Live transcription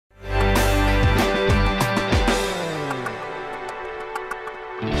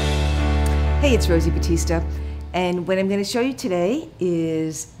Hey, it's Rosie Battista, and what I'm going to show you today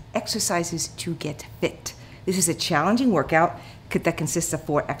is exercises to get fit. This is a challenging workout that consists of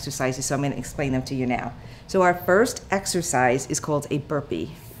 4 exercises, so I'm going to explain them to you now. So our first exercise is called a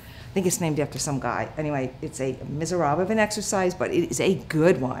burpee. I think it's named after some guy. Anyway, it's a miserable of an exercise, but it is a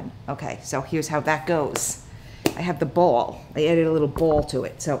good one. Okay, so here's how that goes. I have the ball. I added a little ball to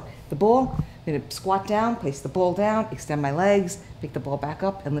it. So the ball, I'm going to squat down, place the ball down, extend my legs, pick the ball back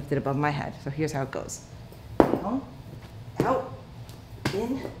up, and lift it above my head. So here's how it goes. Down, out,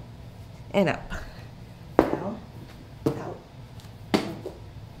 in, and up. Down, out,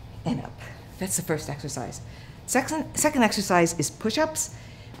 and up. That's the first exercise. Second exercise is push-ups,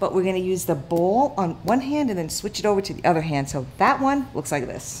 but we're going to use the ball on one hand and then switch it over to the other hand. So that one looks like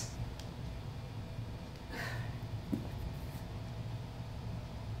this.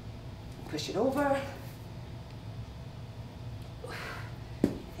 Push it over,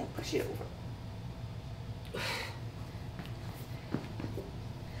 and push it over.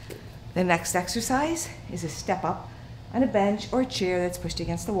 The next exercise is a step up on a bench or a chair that's pushed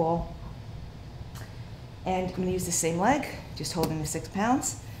against the wall. And I'm going to use the same leg, just holding the 6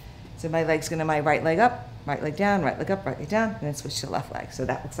 pounds. So my leg's going to my right leg up, right leg down, right leg up, right leg down, and then switch to the left leg. So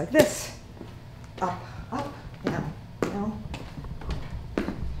that looks like this. Up, up, down, down.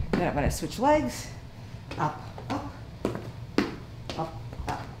 Then I'm going to switch legs. Up, up, up,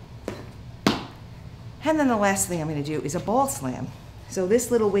 up. And then the last thing I'm going to do is a ball slam. So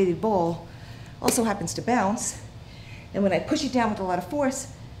this little weighted ball also happens to bounce. And when I push it down with a lot of force,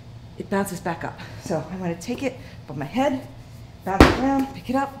 it bounces back up. So I'm going to take it above my head, bounce it down,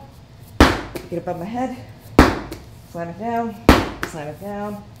 pick it up, pick it above my head, slam it down,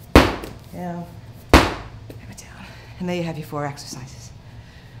 down, down, have it down. And there you have your 4 exercises.